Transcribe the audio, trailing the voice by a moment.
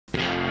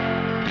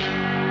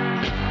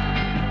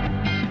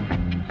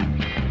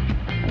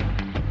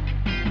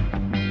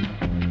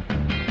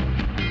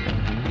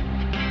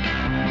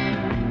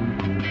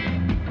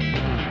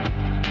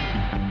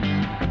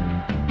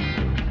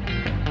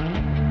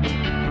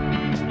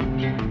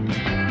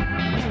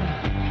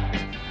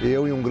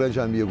eu e um grande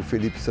amigo,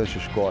 Felipe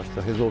Sanches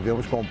Costa,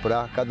 resolvemos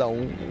comprar cada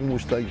um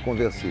Mustang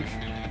conversível.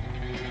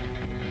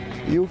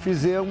 E o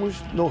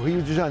fizemos no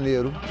Rio de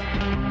Janeiro.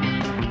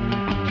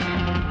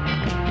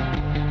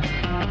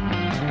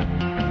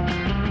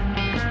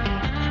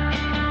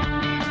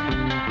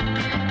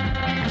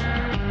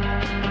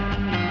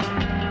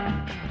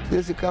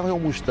 Esse carro é um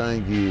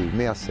Mustang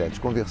 67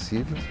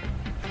 conversível.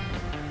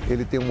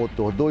 Ele tem um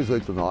motor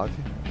 289,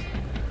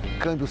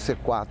 câmbio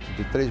C4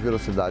 de 3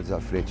 velocidades à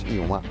frente e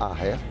uma a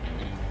ré,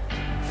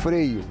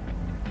 freio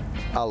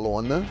a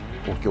lona,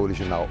 porque o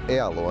original é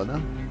a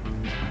lona,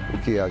 o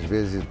que às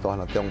vezes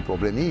torna até um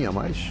probleminha,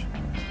 mas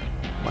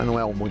não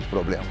é muito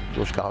problema, porque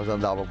os carros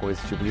andavam com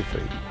esse tipo de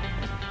freio.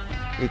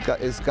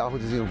 E esse carro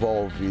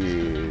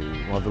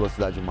desenvolve uma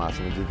velocidade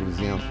máxima de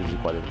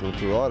 240 km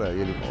por hora,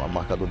 o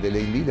marcador dele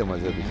é em milha,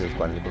 mas é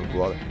 240 km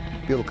por hora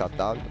pelo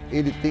catálogo.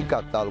 Ele tem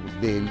catálogo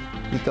dele,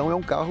 então é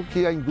um carro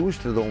que a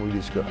indústria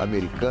automobilística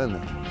americana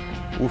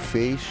o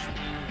fez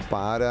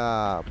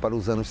para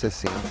os anos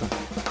 60.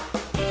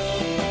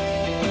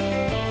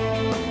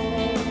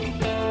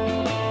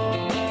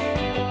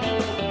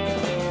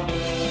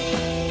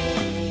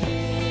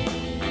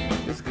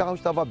 Esse carro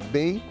estava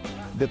bem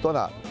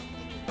detonado.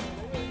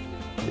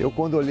 Eu,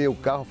 quando olhei o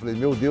carro, falei,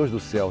 meu Deus do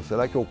céu,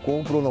 será que eu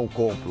compro ou não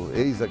compro?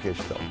 Eis a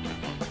questão.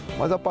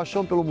 Mas a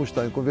paixão pelo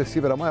Mustang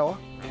conversível era maior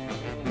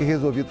e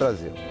resolvi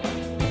trazê-lo.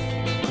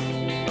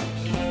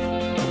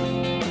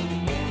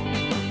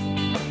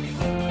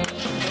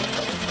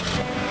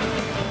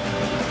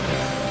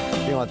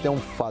 Tem até um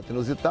fato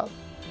inusitado,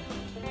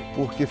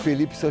 porque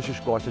Felipe Sanches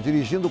Costa,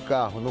 dirigindo o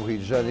carro no Rio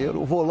de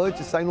Janeiro, o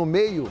volante sai no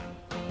meio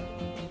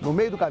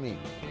do caminho,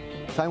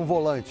 sai um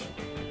volante.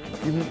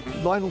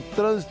 E nós, num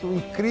trânsito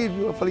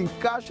incrível, eu falei,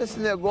 encaixa esse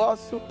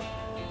negócio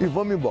e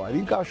vamos embora.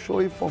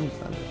 Encaixou e fomos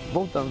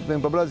voltando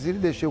para Brasília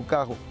e deixei o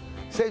carro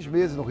 6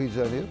 meses no Rio de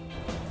Janeiro,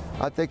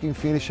 até que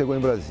enfim ele chegou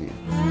em Brasília.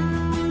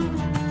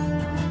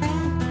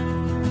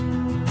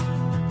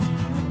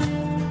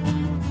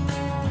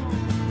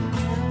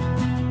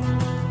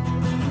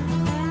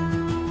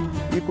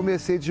 E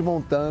comecei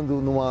desmontando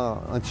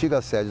numa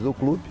antiga sede do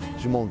clube,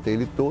 desmontei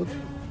ele todo,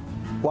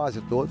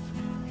 quase todo.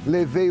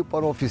 Levei-o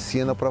para uma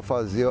oficina para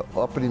fazer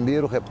o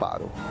primeiro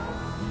reparo.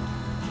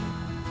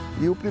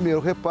 E o primeiro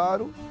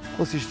reparo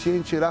consistia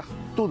em tirar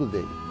tudo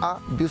dele,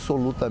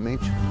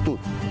 absolutamente tudo.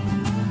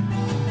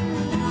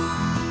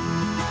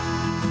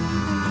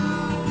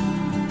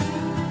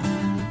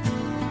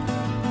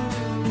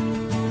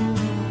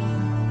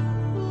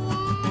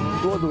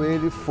 Todo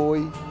ele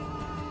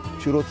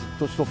tirou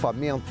o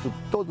estofamento,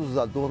 todos os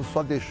adornos,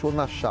 só deixou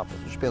na chapa,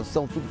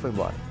 suspensão, tudo foi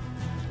embora.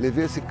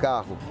 Levei esse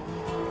carro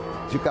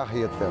de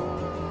carreta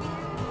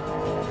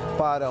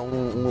para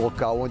um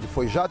local onde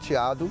foi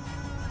jateado,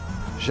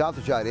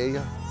 jato de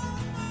areia,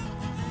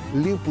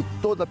 limpo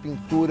toda a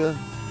pintura,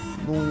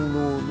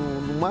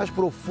 no mais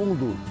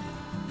profundo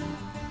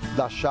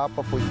da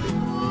chapa foi feito.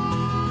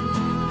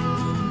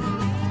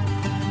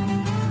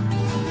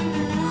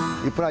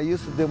 E para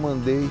isso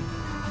demandei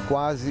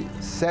quase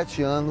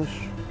 7 anos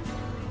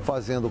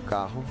fazendo o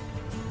carro,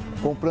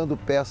 comprando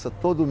peça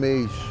todo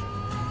mês,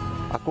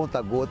 a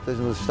conta-gotas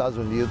nos Estados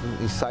Unidos,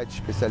 em sites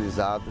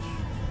especializados,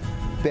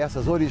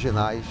 peças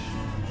originais,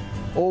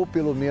 ou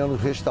pelo menos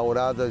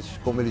restauradas,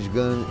 como eles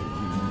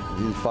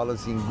falam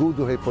assim,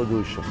 good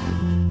reproduction.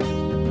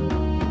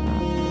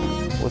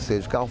 Ou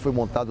seja, o carro foi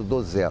montado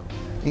do zero,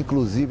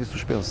 inclusive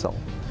suspensão.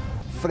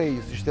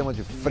 Freio, sistema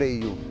de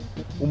freio,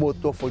 o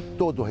motor foi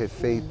todo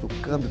refeito,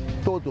 o câmbio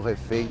todo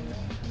refeito.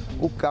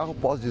 O carro,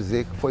 posso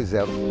dizer que foi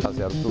 0 a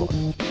 0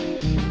 km.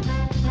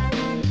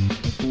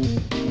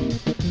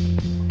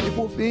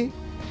 Por fim,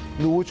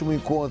 no último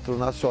encontro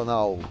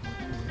nacional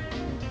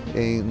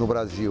no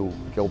Brasil,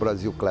 que é o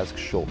Brasil Classic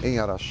Show, em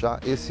Araxá,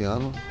 esse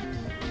ano,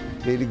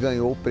 ele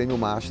ganhou o prêmio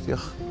Master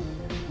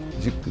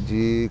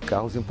de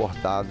carros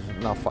importados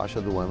na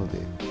faixa do ano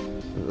dele.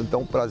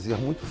 Então, um prazer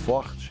muito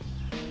forte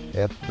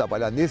é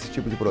trabalhar nesse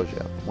tipo de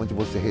projeto, onde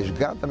você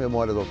resgata a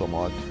memória do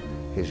automóvel,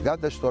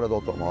 resgata a história do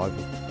automóvel,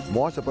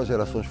 mostra para as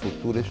gerações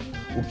futuras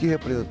o que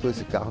representou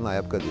esse carro na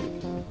época dele.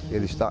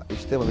 Ele está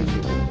extremamente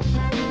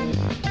lindo.